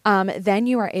 then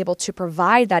you are able to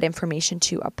provide that information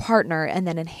to a partner and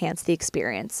then enhance the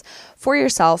experience for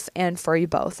yourself and for you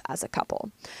both as a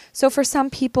couple. So for some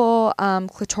people,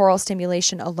 clitoral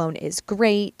stimulation alone is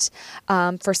great.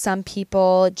 For some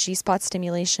people, G-spot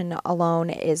stimulation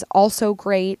alone is also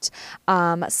great.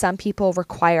 Some people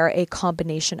require a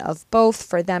combination of both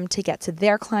for them to get to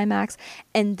their climax,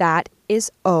 and that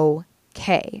is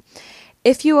okay.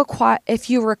 If you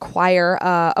require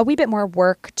a wee bit more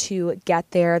work to get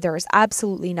there, there is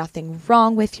absolutely nothing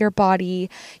wrong with your body.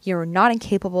 You're not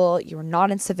incapable. You're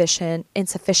not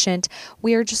insufficient.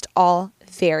 We are just all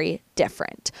very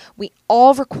different. We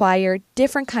all require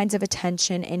different kinds of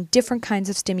attention and different kinds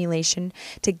of stimulation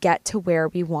to get to where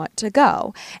we want to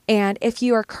go. And if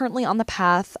you are currently on the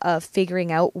path of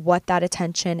figuring out what that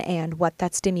attention and what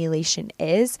that stimulation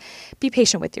is, be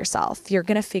patient with yourself. You're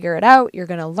going to figure it out. You're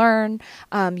going to learn.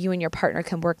 You and your partner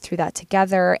can work through that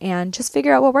together and just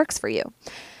figure out what works for you.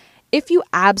 If you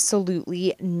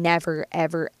absolutely never,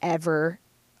 ever, ever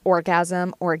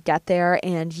orgasm or get there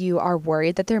and you are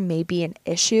worried that there may be an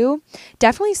issue,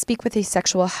 definitely speak with a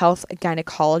sexual health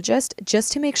gynecologist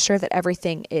just to make sure that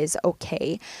everything is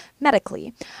okay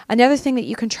medically. Another thing that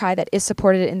you can try that is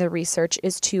supported in the research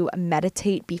is to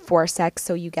meditate before sex,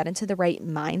 so you get into the right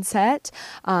mindset.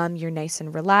 You're nice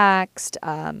and relaxed.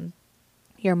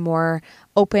 You're more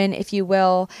open, if you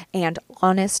will, and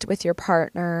honest with your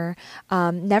partner.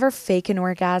 Never fake an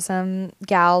orgasm,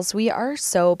 gals. We are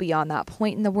so beyond that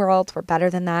point in the world. We're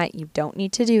better than that. You don't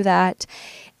need to do that.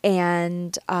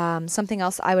 And something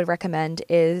else I would recommend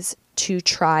is to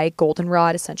try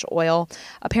goldenrod essential oil.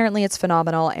 Apparently it's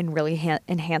phenomenal and really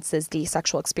enhances the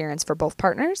sexual experience for both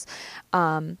partners.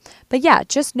 But yeah,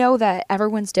 just know that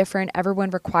everyone's different. Everyone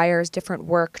requires different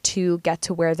work to get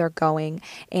to where they're going.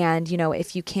 And,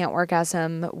 if you can't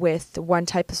orgasm with one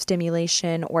type of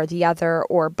stimulation or the other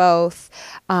or both,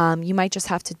 you might just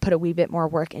have to put a wee bit more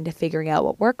work into figuring out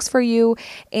what works for you.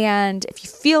 And if you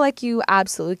feel like you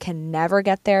absolutely can never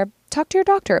get there, talk to your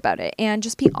doctor about it and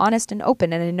just be honest and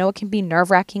open. And I know it can be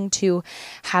nerve-wracking to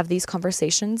have these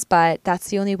conversations, but that's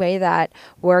the only way that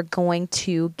we're going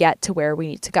to get to where we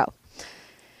need to go.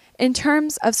 In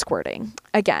terms of squirting,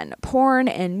 again, porn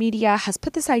and media has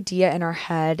put this idea in our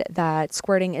head that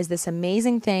squirting is this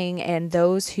amazing thing and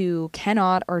those who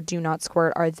cannot or do not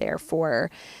squirt are therefore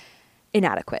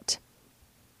inadequate.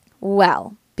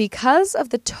 Well, because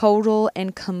of the total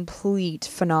and complete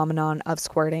phenomenon of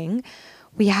squirting,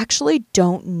 we actually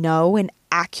don't know an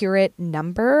accurate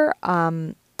number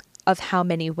of how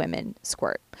many women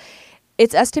squirt.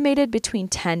 It's estimated between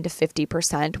 10 to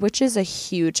 50%, which is a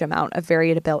huge amount of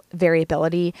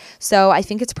variability. So I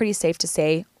think it's pretty safe to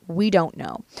say we don't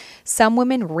know. Some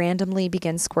women randomly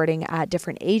begin squirting at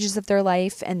different ages of their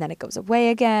life and then it goes away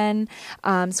again.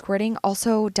 Squirting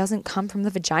also doesn't come from the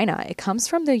vagina. It comes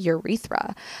from the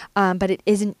urethra, but it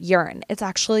isn't urine. It's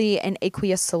actually an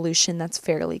aqueous solution that's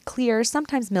fairly clear,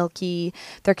 sometimes milky.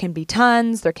 There can be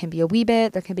tons, there can be a wee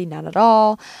bit, there can be none at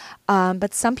all.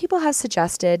 But some people have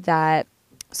suggested that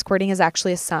squirting is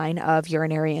actually a sign of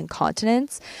urinary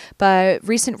incontinence, but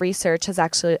recent research has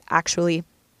actually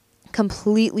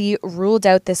completely ruled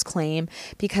out this claim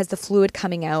because the fluid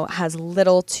coming out has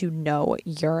little to no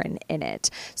urine in it.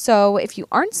 So if you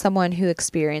aren't someone who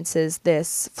experiences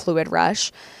this fluid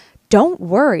rush, don't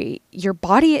worry. Your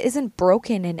body isn't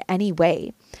broken in any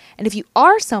way. And if you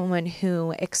are someone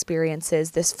who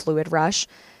experiences this fluid rush,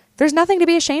 there's nothing to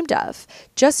be ashamed of.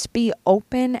 Just be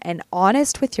open and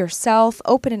honest with yourself,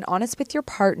 open and honest with your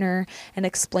partner, and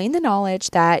explain the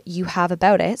knowledge that you have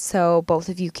about it so both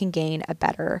of you can gain a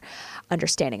better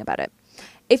understanding about it.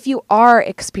 If you are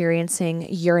experiencing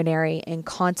urinary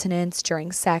incontinence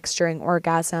during sex, during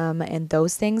orgasm, and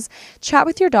those things, chat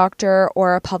with your doctor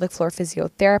or a pelvic floor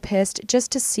physiotherapist just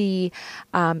to see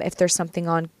if there's something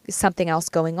else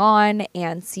going on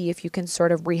and see if you can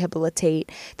sort of rehabilitate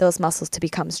those muscles to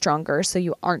become stronger so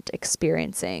you aren't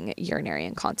experiencing urinary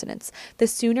incontinence. The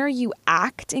sooner you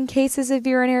act in cases of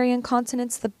urinary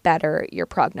incontinence, the better your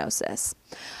prognosis.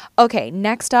 Okay,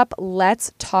 next up,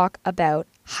 let's talk about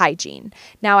hygiene.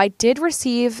 Now, I did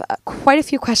receive quite a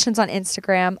few questions on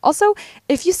Instagram. Also,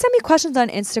 if you send me questions on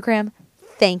Instagram,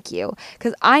 thank you,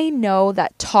 because I know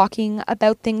that talking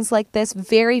about things like this,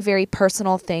 very, very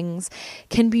personal things,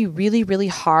 can be really, really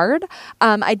hard.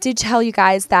 I did tell you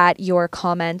guys that your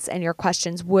comments and your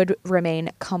questions would remain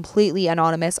completely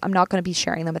anonymous. I'm not going to be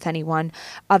sharing them with anyone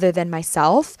other than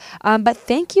myself. But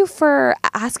thank you for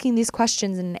asking these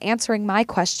questions and answering my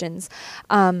questions.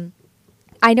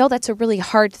 I know that's a really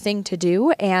hard thing to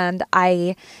do, and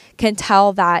I can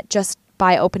tell that just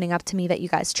by opening up to me that you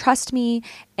guys trust me,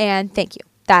 and thank you.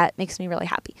 That makes me really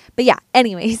happy. But yeah,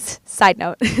 anyways, side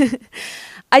note.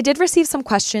 I did receive some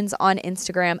questions on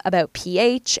Instagram about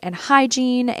pH and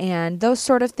hygiene and those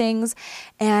sort of things,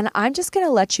 and I'm just going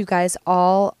to let you guys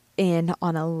all in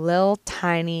on a little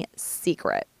tiny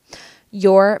secret.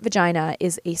 Your vagina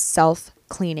is a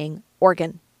self-cleaning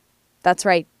organ. That's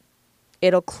right.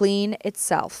 It'll clean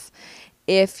itself.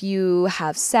 If you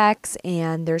have sex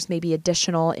and there's maybe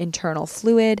additional internal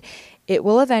fluid, it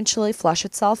will eventually flush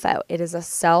itself out. It is a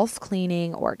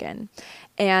self-cleaning organ.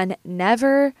 And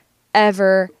never,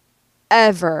 ever,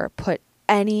 ever put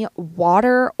any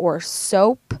water or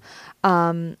soap,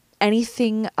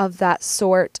 anything of that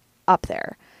sort up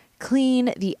there.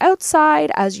 Clean the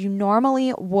outside as you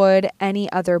normally would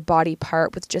any other body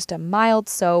part with just a mild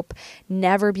soap.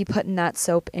 Never be putting that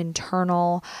soap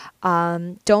internal.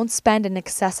 Don't spend an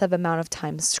excessive amount of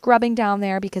time scrubbing down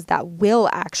there because that will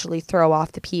actually throw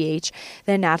off the pH,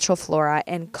 the natural flora,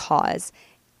 and cause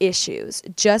issues.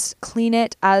 Just clean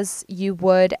it as you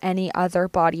would any other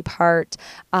body part.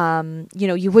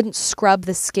 You wouldn't scrub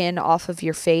the skin off of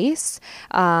your face,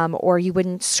 or you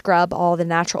wouldn't scrub all the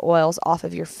natural oils off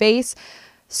of your face.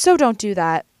 So don't do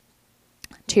that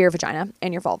to your vagina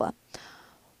and your vulva.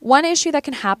 One issue that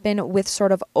can happen with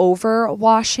sort of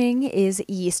overwashing is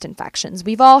yeast infections.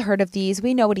 We've all heard of these.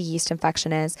 We know what a yeast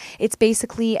infection is. It's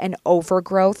basically an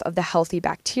overgrowth of the healthy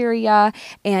bacteria,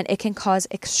 and it can cause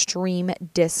extreme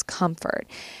discomfort.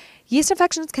 Yeast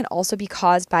infections can also be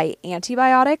caused by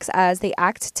antibiotics, as they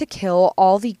act to kill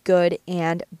all the good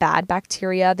and bad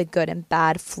bacteria, the good and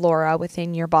bad flora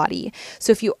within your body.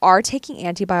 So if you are taking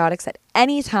antibiotics at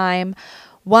any time,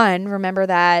 one, remember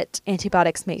that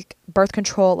antibiotics make birth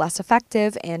control less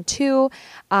effective, and two,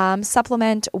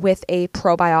 supplement with a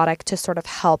probiotic to sort of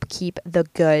help keep the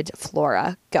good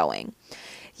flora going.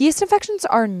 Yeast infections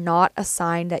are not a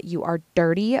sign that you are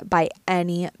dirty by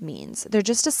any means. They're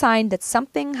just a sign that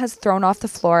something has thrown off the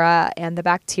flora and the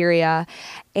bacteria,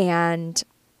 and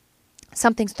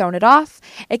something's thrown it off.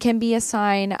 It can be a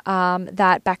sign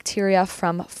that bacteria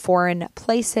from foreign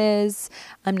places,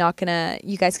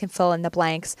 you guys can fill in the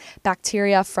blanks.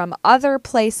 Bacteria from other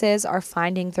places are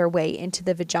finding their way into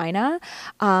the vagina,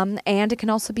 and it can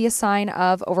also be a sign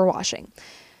of overwashing.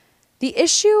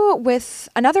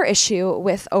 Another issue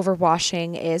with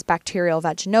overwashing is bacterial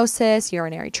vaginosis,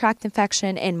 urinary tract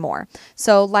infection, and more.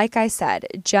 So like I said,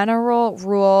 general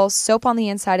rule, soap on the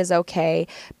inside is okay,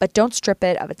 but don't strip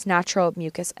it of its natural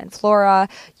mucus and flora.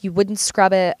 You wouldn't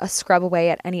scrub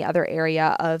away at any other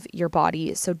area of your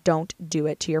body, so don't do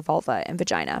it to your vulva and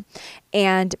vagina.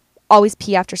 And always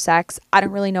pee after sex. I don't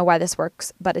really know why this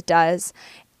works, but it does.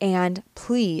 And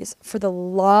please, for the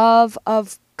love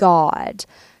of God,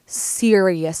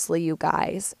 seriously, you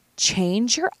guys,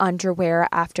 change your underwear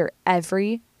after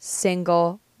every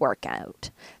single workout.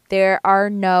 There are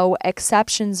no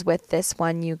exceptions with this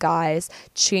one, you guys.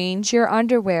 Change your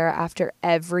underwear after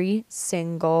every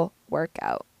single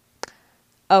workout.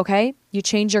 Okay? You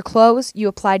change your clothes, you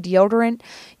apply deodorant,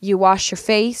 you wash your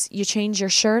face, you change your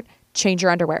shirt, change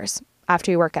your underwears after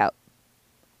you work out.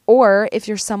 Or if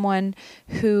you're someone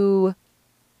who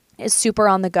is super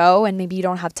on the go and maybe you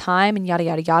don't have time and yada,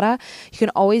 yada, yada, you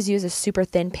can always use a super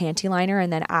thin panty liner,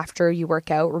 and then after you work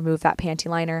out, remove that panty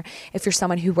liner. If you're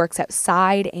someone who works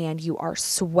outside and you are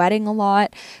sweating a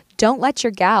lot, don't let your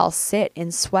gal sit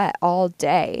in sweat all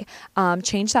day.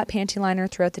 Change that panty liner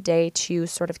throughout the day to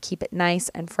sort of keep it nice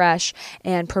and fresh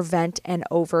and prevent an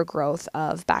overgrowth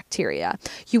of bacteria.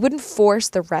 You wouldn't force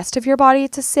the rest of your body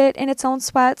to sit in its own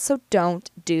sweat, so don't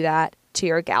do that to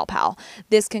your gal pal.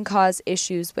 This can cause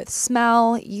issues with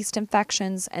smell, yeast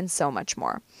infections, and so much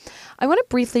more. I want to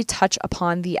briefly touch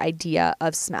upon the idea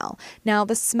of smell. Now,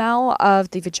 the smell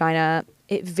of the vagina,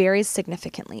 it varies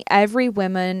significantly. Every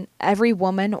woman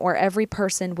or every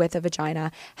person with a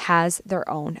vagina has their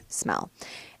own smell.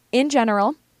 In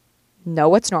general, know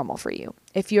what's normal for you.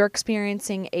 If you're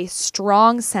experiencing a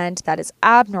strong scent that is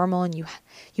abnormal and you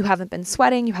haven't been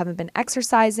sweating, you haven't been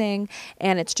exercising,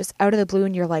 and it's just out of the blue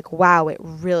and you're like, wow, it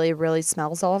really, really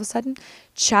smells all of a sudden,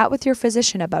 chat with your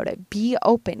physician about it. Be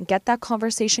open, get that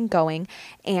conversation going,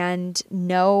 and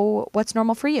know what's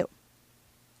normal for you.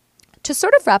 To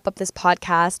sort of wrap up this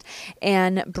podcast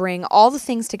and bring all the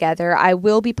things together, I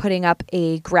will be putting up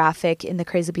a graphic in the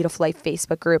Crazy Beautiful Life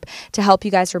Facebook group to help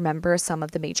you guys remember some of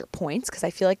the major points, because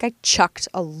I feel like I chucked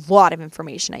a lot of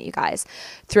information at you guys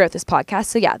throughout this podcast.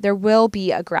 So yeah, there will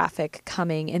be a graphic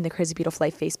coming in the Crazy Beautiful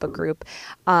Life Facebook group,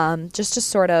 just to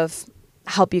sort of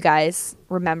help you guys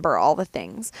remember all the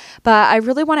things. But I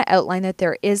really want to outline that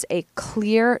there is a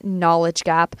clear knowledge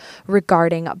gap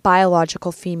regarding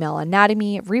biological female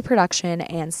anatomy, reproduction,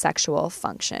 and sexual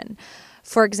function.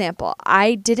 For example,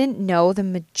 I didn't know the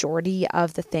majority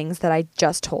of the things that I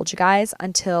just told you guys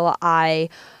until I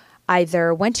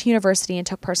either went to university and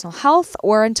took personal health,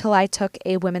 or until I took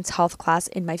a women's health class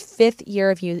in my 5th year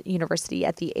of university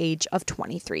at the age of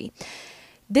 23.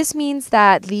 This means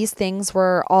that these things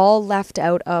were all left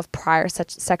out of prior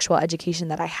sexual education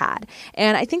that I had.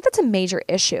 And I think that's a major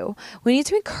issue. We need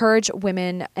to encourage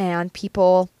women and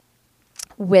people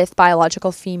with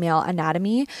biological female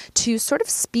anatomy to sort of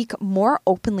speak more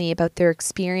openly about their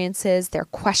experiences, their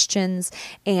questions,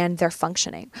 and their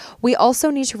functioning. We also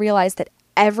need to realize that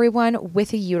everyone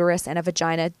with a uterus and a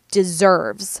vagina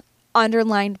deserves,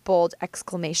 underlined bold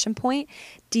exclamation point,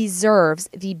 deserves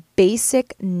the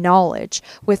basic knowledge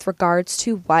with regards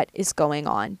to what is going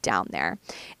on down there.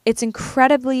 It's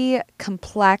incredibly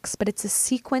complex, but it's a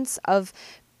sequence of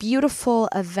beautiful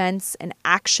events and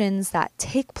actions that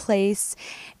take place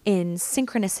in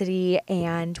synchronicity,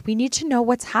 and we need to know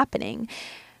what's happening.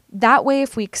 That way,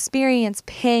 if we experience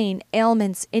pain,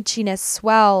 ailments, itchiness,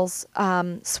 swells,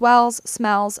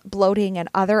 smells, bloating, and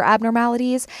other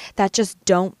abnormalities that just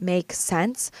don't make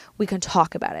sense, we can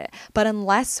talk about it. But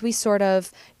unless we sort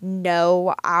of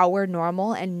know our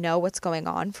normal and know what's going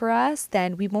on for us,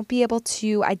 then we won't be able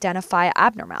to identify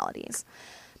abnormalities.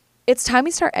 It's time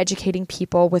we start educating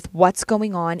people with what's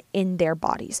going on in their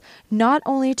bodies, not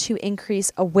only to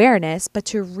increase awareness, but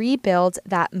to rebuild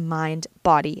that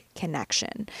mind-body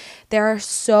connection. There are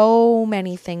so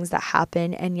many things that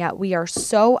happen, and yet we are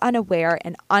so unaware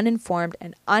and uninformed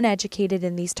and uneducated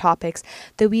in these topics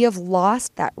that we have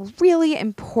lost that really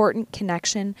important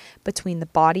connection between the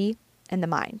body and the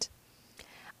mind.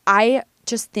 I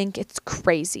just think it's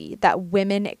crazy that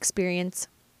women experience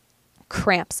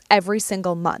cramps every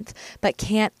single month, but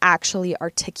can't actually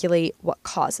articulate what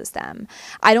causes them.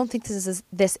 I don't think this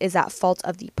is at fault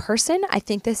of the person. I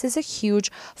think this is a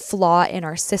huge flaw in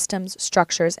our systems,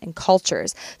 structures, and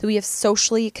cultures, that we have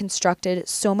socially constructed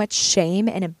so much shame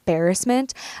and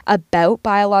embarrassment about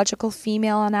biological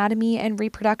female anatomy and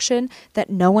reproduction that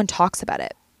no one talks about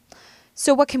it.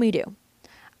 So what can we do?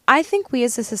 I think we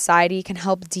as a society can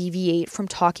help deviate from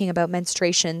talking about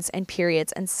menstruations and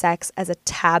periods and sex as a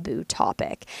taboo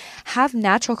topic. Have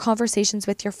natural conversations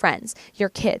with your friends, your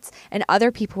kids, and other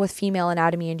people with female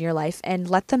anatomy in your life, and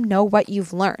let them know what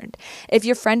you've learned. If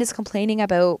your friend is complaining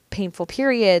about painful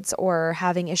periods or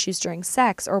having issues during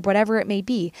sex or whatever it may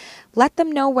be, let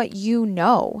them know what you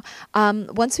know.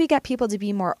 Once we get people to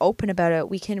be more open about it,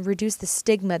 we can reduce the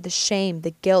stigma, the shame,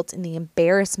 the guilt, and the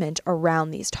embarrassment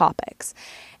around these topics.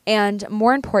 And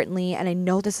more importantly, and I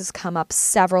know this has come up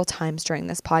several times during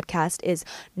this podcast, is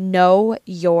know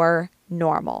your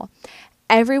normal.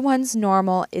 Everyone's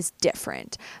normal is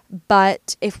different,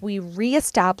 but if we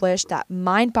reestablish that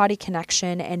mind-body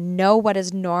connection and know what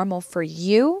is normal for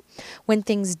you, when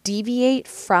things deviate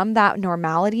from that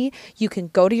normality, you can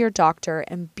go to your doctor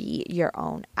and be your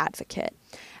own advocate.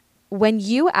 When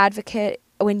you advocate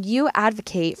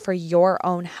for your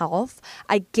own health,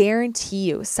 I guarantee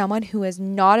you someone who is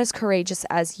not as courageous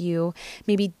as you,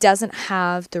 maybe doesn't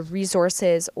have the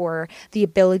resources or the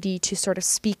ability to sort of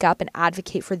speak up and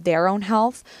advocate for their own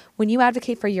health, when you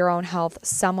advocate for your own health,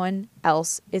 someone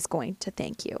else is going to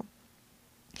thank you.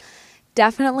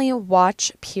 Definitely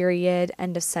watch Period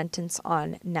End of Sentence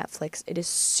on Netflix. It is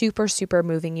super, super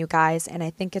moving, you guys, and I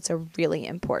think it's a really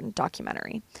important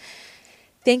documentary.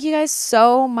 Thank you guys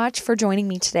so much for joining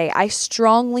me today. I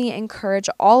strongly encourage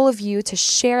all of you to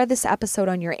share this episode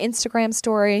on your Instagram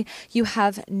story. You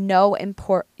have no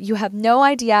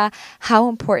idea how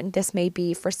important this may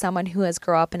be for someone who has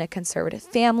grown up in a conservative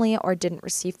family or didn't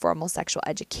receive formal sexual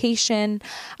education.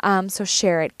 So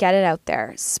share it, get it out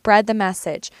there, spread the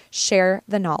message, share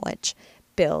the knowledge,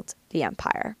 build the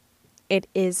empire. It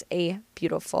is a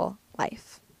beautiful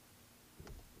life.